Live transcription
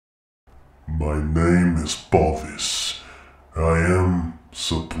My name is Bovis. I am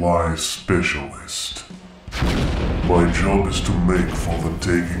supply specialist. My job is to make for the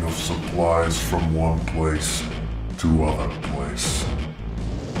taking of supplies from one place to other place.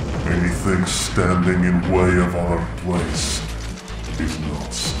 Anything standing in way of other place is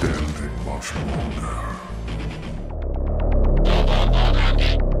not standing much longer.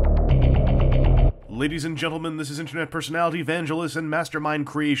 Ladies and gentlemen, this is internet personality Vangelus, and Mastermind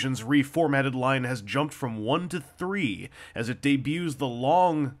Creations' reformatted line has jumped from 1 to 3 as it debuts the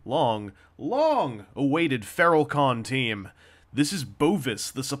long-awaited Ferocon team. This is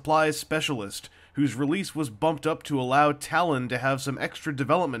Bovis, the supply specialist, whose release was bumped up to allow Talon to have some extra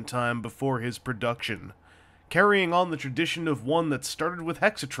development time before his production. Carrying on the tradition of one that started with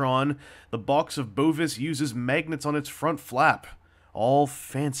Hexatron, the box of Bovis uses magnets on its front flap, all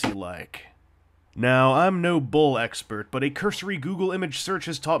fancy-like. Now, I'm no bull expert, but a cursory Google image search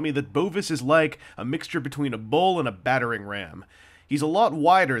has taught me that Bovis is like a mixture between a bull and a battering ram. He's a lot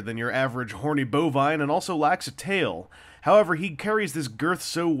wider than your average horny bovine and also lacks a tail. However, he carries this girth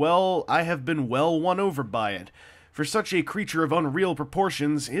so well, I have been well won over by it. For such a creature of unreal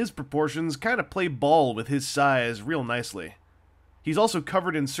proportions, his proportions kinda play ball with his size real nicely. He's also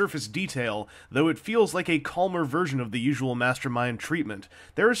covered in surface detail, though it feels like a calmer version of the usual Mastermind treatment.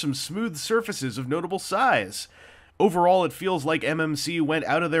 There are some smooth surfaces of notable size. Overall, it feels like MMC went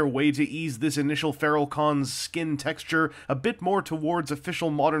out of their way to ease this initial Ferocon's skin texture a bit more towards official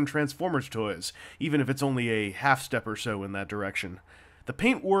modern Transformers toys, even if it's only a half-step or so in that direction. The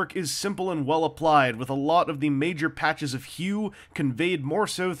paintwork is simple and well applied, with a lot of the major patches of hue conveyed more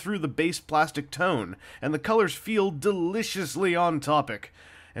so through the base plastic tone, and the colors feel deliciously on topic.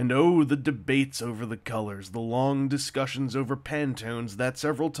 And oh, the debates over the colors, the long discussions over Pantones that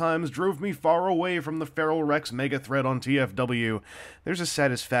several times drove me far away from the Feral Rex mega thread on TFW. There's a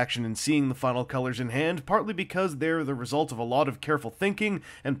satisfaction in seeing the final colors in hand, partly because they're the result of a lot of careful thinking,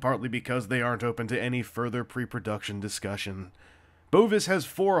 and partly because they aren't open to any further pre-production discussion. Bovis has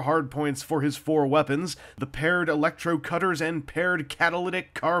 4 hardpoints for his 4 weapons, the paired electro cutters and paired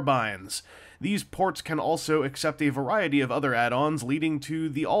catalytic carbines. These ports can also accept a variety of other add-ons, leading to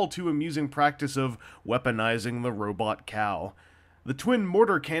the all-too-amusing practice of weaponizing the robot cow. The twin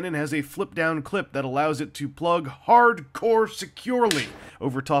mortar cannon has a flip-down clip that allows it to plug hardcore securely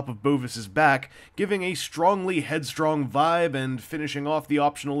over top of Bovis's back, giving a strongly headstrong vibe and finishing off the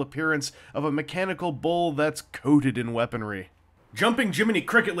optional appearance of a mechanical bull that's coated in weaponry. Jumping Jiminy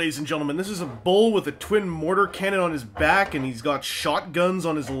Cricket, ladies and gentlemen. This is a bull with a twin mortar cannon on his back, and he's got shotguns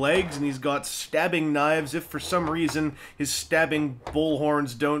on his legs, and he's got stabbing knives if for some reason his stabbing bull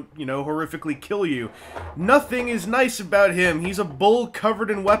horns don't, horrifically kill you. Nothing is nice about him. He's a bull covered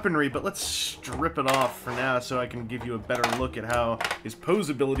in weaponry, but let's strip it off for now so I can give you a better look at how his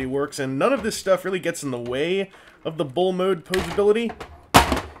posability works, and none of this stuff really gets in the way of the bull mode posability.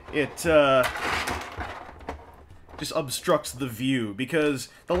 It, just obstructs the view, because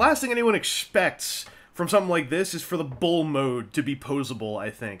the last thing anyone expects from something like this is for the bull mode to be posable, I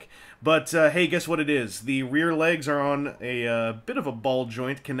think. But, hey, guess what it is? The rear legs are on a bit of a ball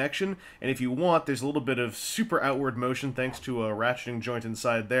joint connection, and if you want, there's a little bit of super outward motion thanks to a ratcheting joint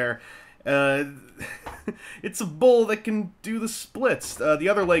inside there. It's a bull that can do the splits. The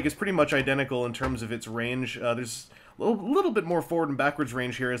other leg is pretty much identical in terms of its range. There's a little bit more forward and backwards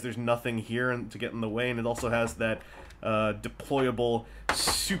range here, as there's nothing here to get in the way, and it also has that deployable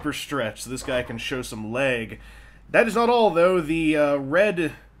super stretch, so this guy can show some leg. That is not all, though. The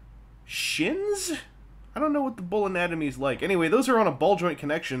red shins? I don't know what the bull anatomy is like. Anyway, those are on a ball joint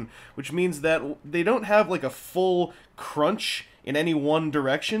connection, which means that they don't have like a full crunch in any one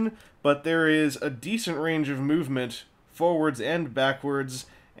direction, but there is a decent range of movement forwards and backwards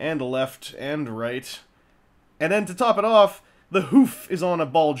and left and right. And then to top it off, the hoof is on a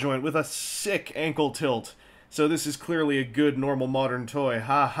ball joint with a sick ankle tilt. So this is clearly a good normal modern toy.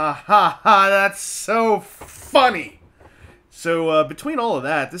 Ha ha ha ha, that's so funny! So between all of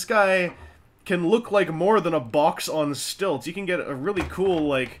that, this guy can look like more than a box on stilts. You can get a really cool,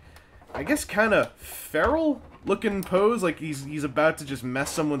 like, I guess kind of feral looking pose, like he's about to just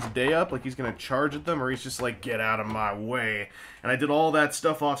mess someone's day up, like he's gonna charge at them, or he's just like, get out of my way. And I did all that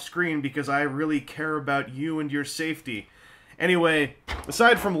stuff off screen because I really care about you and your safety. Anyway,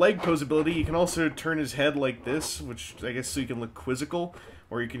 aside from leg posability, you can also turn his head like this, which I guess so you can look quizzical,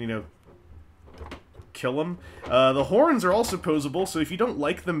 or you can, kill him. The horns are also posable, so if you don't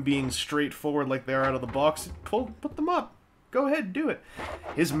like them being straightforward like they are out of the box, put them up. Go ahead, do it.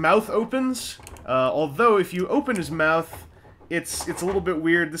 His mouth opens, although if you open his mouth, it's a little bit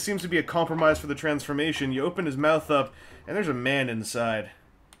weird. This seems to be a compromise for the transformation. You open his mouth up, and there's a man inside.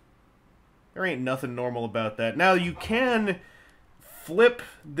 There ain't nothing normal about that. Now, you can flip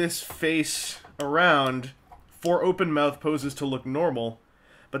this face around for open mouth poses to look normal,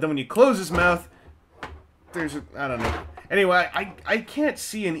 but then when you close his mouth, there's a, I don't know. Anyway, I can't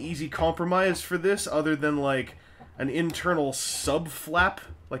see an easy compromise for this other than, like, an internal sub-flap,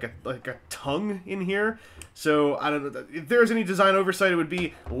 like a tongue in here. So, I don't know. If there's any design oversight, it would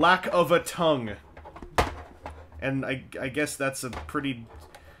be lack of a tongue. And I guess that's a pretty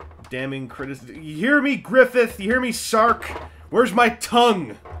damning criticism. You hear me, Griffith? You hear me, Sark? Where's my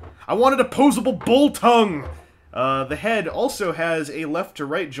tongue? I wanted a posable bull tongue! The head also has a left to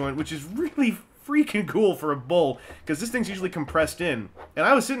right joint, which is really freaking cool for a bull, because this thing's usually compressed in. And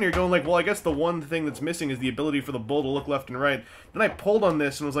I was sitting here going like, well, I guess the one thing that's missing is the ability for the bull to look left and right. Then I pulled on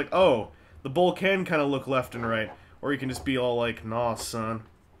this and was like, oh, the bull can kind of look left and right. Or you can just be all like, nah, son.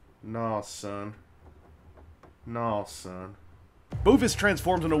 Nah, son. Nah, son. Bovis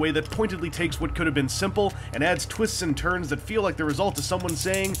transforms in a way that pointedly takes what could have been simple and adds twists and turns that feel like the result of someone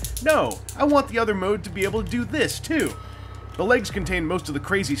saying, no, I want the other mode to be able to do this too. The legs contain most of the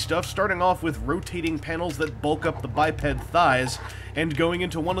crazy stuff, starting off with rotating panels that bulk up the biped thighs, and going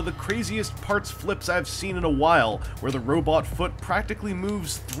into one of the craziest parts flips I've seen in a while, where the robot foot practically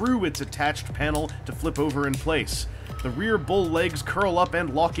moves through its attached panel to flip over in place. The rear bull legs curl up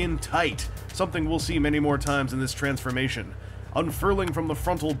and lock in tight, something we'll see many more times in this transformation. Unfurling from the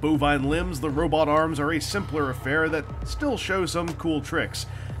frontal bovine limbs, the robot arms are a simpler affair that still show some cool tricks.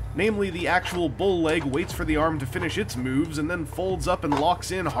 Namely, the actual bull leg waits for the arm to finish its moves and then folds up and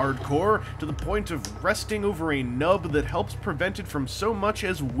locks in hardcore to the point of resting over a nub that helps prevent it from so much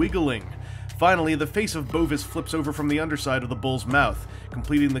as wiggling. Finally, the face of Bovis flips over from the underside of the bull's mouth,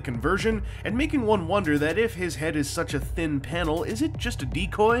 completing the conversion and making one wonder that if his head is such a thin panel, is it just a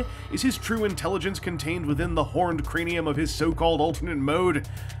decoy? Is his true intelligence contained within the horned cranium of his so-called alternate mode?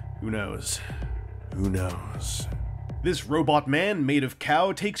 Who knows? Who knows? This robot man, made of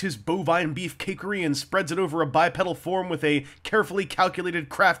cow, takes his bovine beefcakery and spreads it over a bipedal form with a carefully calculated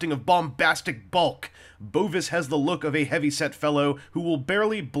crafting of bombastic bulk. Bovis has the look of a heavy-set fellow who will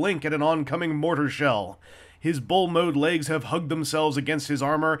barely blink at an oncoming mortar shell. His bull mode legs have hugged themselves against his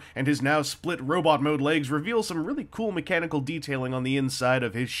armor, and his now split robot mode legs reveal some really cool mechanical detailing on the inside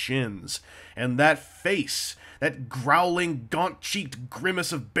of his shins. And that face, that growling, gaunt-cheeked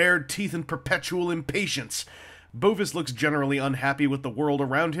grimace of bared teeth and perpetual impatience. Bovis looks generally unhappy with the world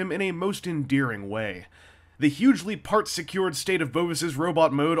around him in a most endearing way. The hugely part-secured state of Bovis's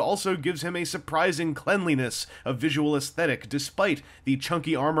robot mode also gives him a surprising cleanliness of visual aesthetic, despite the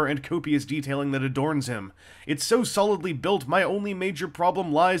chunky armor and copious detailing that adorns him. It's so solidly built, my only major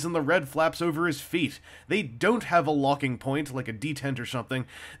problem lies in the red flaps over his feet. They don't have a locking point, like a detent or something,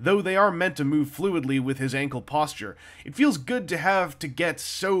 though they are meant to move fluidly with his ankle posture. It feels good to have to get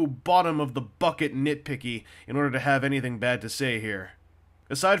so bottom-of-the-bucket nitpicky in order to have anything bad to say here.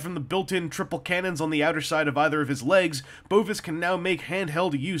 Aside from the built-in triple cannons on the outer side of either of his legs, Bovis can now make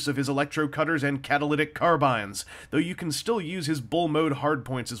handheld use of his electro cutters and catalytic carbines, though you can still use his bull mode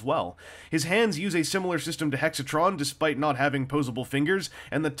hardpoints as well. His hands use a similar system to Hexatron despite not having posable fingers,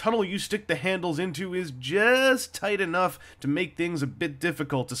 and the tunnel you stick the handles into is just tight enough to make things a bit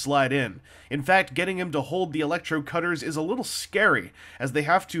difficult to slide in. In fact, getting him to hold the electro cutters is a little scary, as they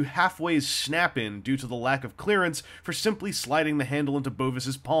have to halfway snap in due to the lack of clearance for simply sliding the handle into Bovis's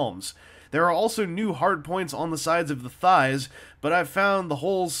palms. There are also new hardpoints on the sides of the thighs, but I've found the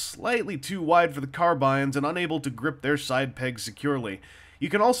holes slightly too wide for the carbines and unable to grip their side pegs securely. You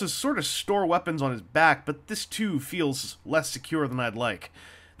can also sort of store weapons on his back, but this too feels less secure than I'd like.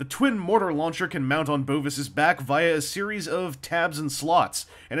 The twin mortar launcher can mount on Bovis's back via a series of tabs and slots,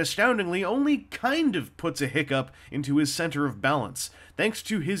 and astoundingly only kind of puts a hiccup into his center of balance. Thanks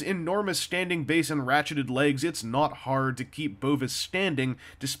to his enormous standing base and ratcheted legs, it's not hard to keep Bovis standing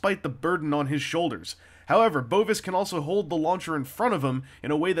despite the burden on his shoulders. However, Bovis can also hold the launcher in front of him in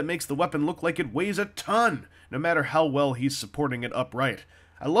a way that makes the weapon look like it weighs a ton, no matter how well he's supporting it upright.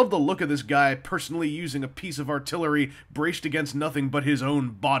 I love the look of this guy personally using a piece of artillery braced against nothing but his own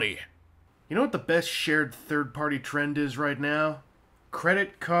body. You know what the best shared third-party trend is right now?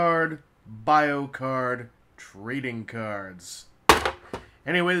 Credit card, bio card, trading cards.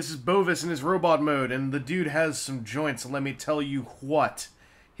 Anyway, this is Bovis in his robot mode, and the dude has some joints, and let me tell you what.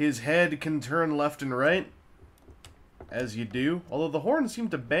 His head can turn left and right, as you do. Although the horns seem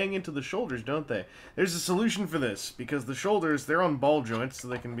to bang into the shoulders, don't they? There's a solution for this, because the shoulders, they're on ball joints, so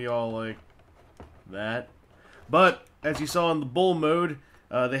they can be all like that. But, as you saw in the bull mode,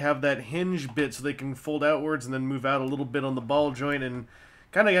 they have that hinge bit so they can fold outwards and then move out a little bit on the ball joint, and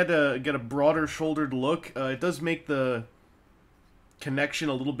kind of had to get a broader shouldered look. It does make the connection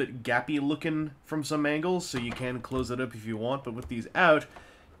a little bit gappy looking from some angles, so you can close it up if you want, but with these out,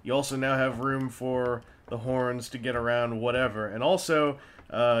 you also now have room for the horns to get around whatever. And also,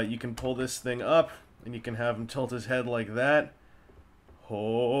 you can pull this thing up, and you can have him tilt his head like that.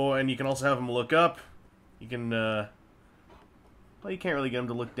 Oh, and you can also have him look up. You can, well, you can't really get him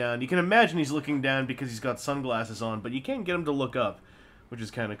to look down. You can imagine he's looking down because he's got sunglasses on, but you can get him to look up, which is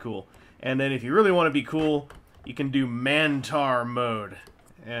kind of cool. And then if you really want to be cool, you can do Mantar mode.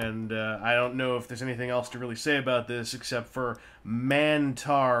 And I don't know if there's anything else to really say about this except for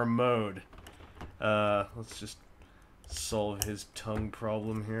Mantar mode. Let's just solve his tongue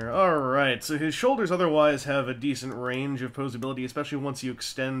problem here. Alright, so his shoulders otherwise have a decent range of posability, especially once you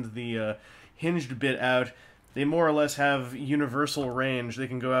extend the hinged bit out. They more or less have universal range. They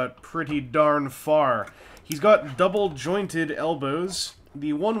can go out pretty darn far. He's got double-jointed elbows.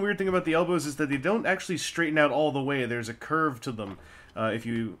 The one weird thing about the elbows is that they don't actually straighten out all the way. There's a curve to them if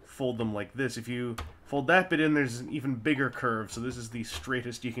you fold them like this. If you fold that bit in, there's an even bigger curve, so this is the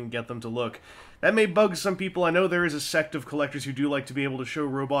straightest you can get them to look. That may bug some people. I know there is a sect of collectors who do like to be able to show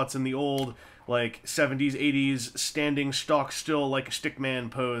robots in the old, like, 70s, 80s, standing stock still like a stickman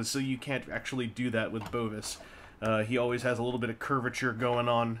pose, so you can't actually do that with Bovis. He always has a little bit of curvature going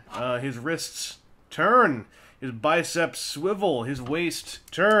on. His wrists turn, his biceps swivel, his waist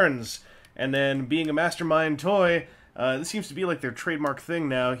turns, and then being a mastermind toy, this seems to be like their trademark thing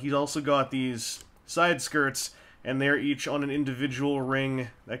now. He's also got these side skirts, and they're each on an individual ring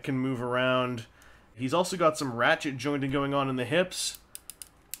that can move around. He's also got some ratchet jointing going on in the hips,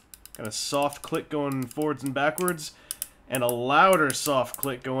 kind of soft click going forwards and backwards, and a louder soft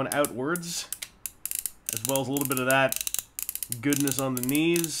click going outwards, as well as a little bit of that goodness on the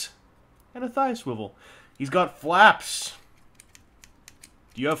knees, and a thigh swivel. He's got flaps.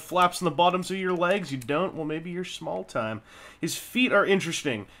 Do you have flaps on the bottoms of your legs? You don't? Well, maybe you're small time. His feet are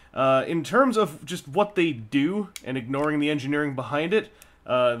interesting. In terms of just what they do, and ignoring the engineering behind it,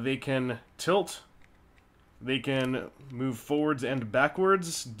 they can tilt, they can move forwards and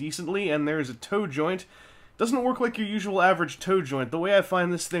backwards decently, and there's a toe joint. Doesn't work like your usual average toe joint. The way I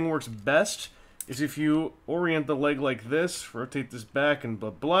find this thing works best is if you orient the leg like this, rotate this back, and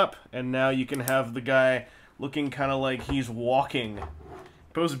blop blop, and now you can have the guy looking kind of like he's walking.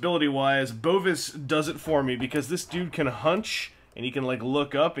 Posability-wise, Bovis does it for me, because this dude can hunch, and he can, like,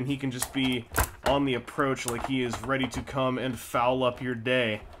 look up, and he can just be on the approach like he is ready to come and foul up your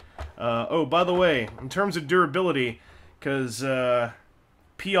day. Oh, by the way, in terms of durability, because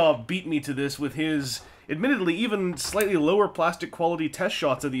P.O. beat me to this with his, admittedly, even slightly lower plastic quality test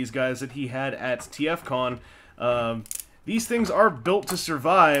shots of these guys that he had at TFCon. These things are built to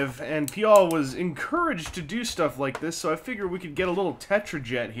survive, and P.O. was encouraged to do stuff like this, so I figured we could get a little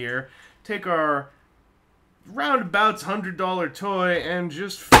Tetrajet here, take our roundabouts $100 toy, and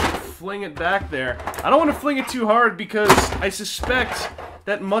just fling it back there. I don't want to fling it too hard, because I suspect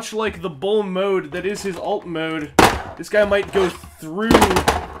that much like the bull mode that is his alt mode, this guy might go through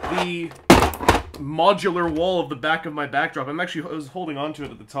the modular wall of the back of my backdrop. I was holding onto it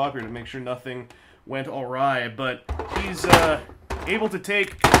at the top here to make sure nothing went awry, but he's able to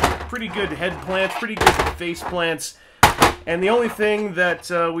take pretty good head plants, pretty good face plants, and the only thing that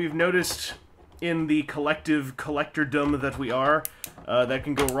we've noticed in the collective collectordom that we are that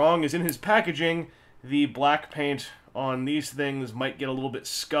can go wrong is in his packaging. The black paint on these things might get a little bit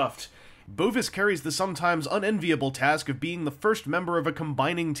scuffed. Bovis carries the sometimes unenviable task of being the first member of a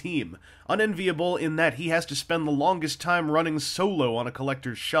combining team. Unenviable in that he has to spend the longest time running solo on a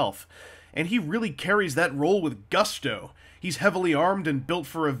collector's shelf. And he really carries that role with gusto. He's heavily armed and built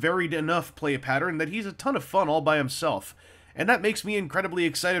for a varied enough play pattern that he's a ton of fun all by himself. And that makes me incredibly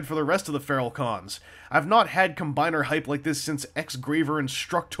excited for the rest of the Feral Cons. I've not had combiner hype like this since X-Graver and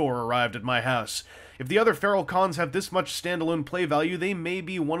Structor arrived at my house. If the other Feral Cons have this much standalone play value, they may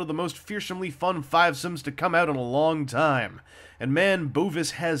be one of the most fearsomely fun fivesomes to come out in a long time. And man,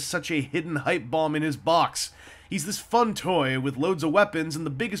 Bovis has such a hidden hype bomb in his box. He's this fun toy with loads of weapons, and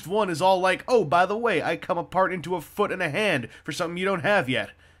the biggest one is all like, oh, by the way, I come apart into a foot and a hand for something you don't have yet.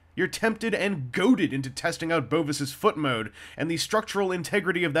 You're tempted and goaded into testing out Bovis's foot mode, and the structural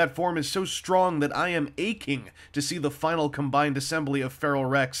integrity of that form is so strong that I am aching to see the final combined assembly of Feral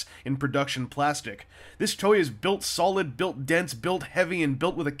Rex in production plastic. This toy is built solid, built dense, built heavy, and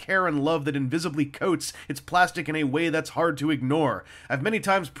built with a care and love that invisibly coats its plastic in a way that's hard to ignore. I've many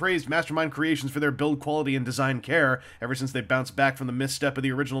times praised Mastermind Creations for their build quality and design care, ever since they bounced back from the misstep of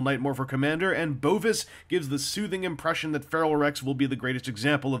the original Night Morpher Commander, and Bovis gives the soothing impression that Feral Rex will be the greatest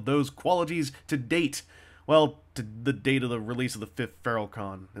example of those qualities to date. Well, to the date of the release of the 5th Feral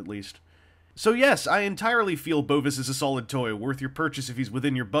Con, at least. So yes, I entirely feel Bovis is a solid toy, worth your purchase if he's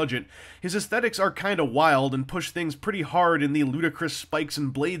within your budget. His aesthetics are kinda wild and push things pretty hard in the ludicrous spikes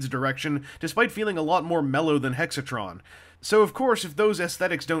and blades direction, despite feeling a lot more mellow than Hexatron. So of course, if those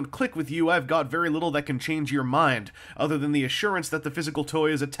aesthetics don't click with you, I've got very little that can change your mind, other than the assurance that the physical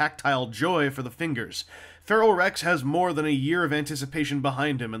toy is a tactile joy for the fingers. Ferorex has more than a year of anticipation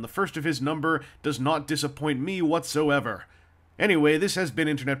behind him, and the first of his number does not disappoint me whatsoever. Anyway, this has been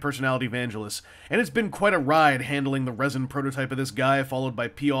Internet Personality Vangelus, and it's been quite a ride handling the resin prototype of this guy, followed by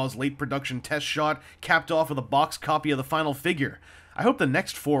P.O.'s late production test shot, capped off with a box copy of the final figure. I hope the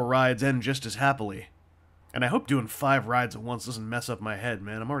next 4 rides end just as happily. And I hope doing 5 rides at once doesn't mess up my head,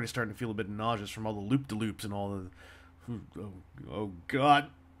 man. I'm already starting to feel a bit nauseous from all the loop-de-loops and all the... Oh God.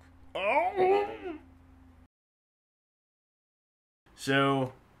 Oh!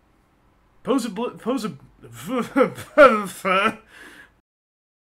 So... Pose a...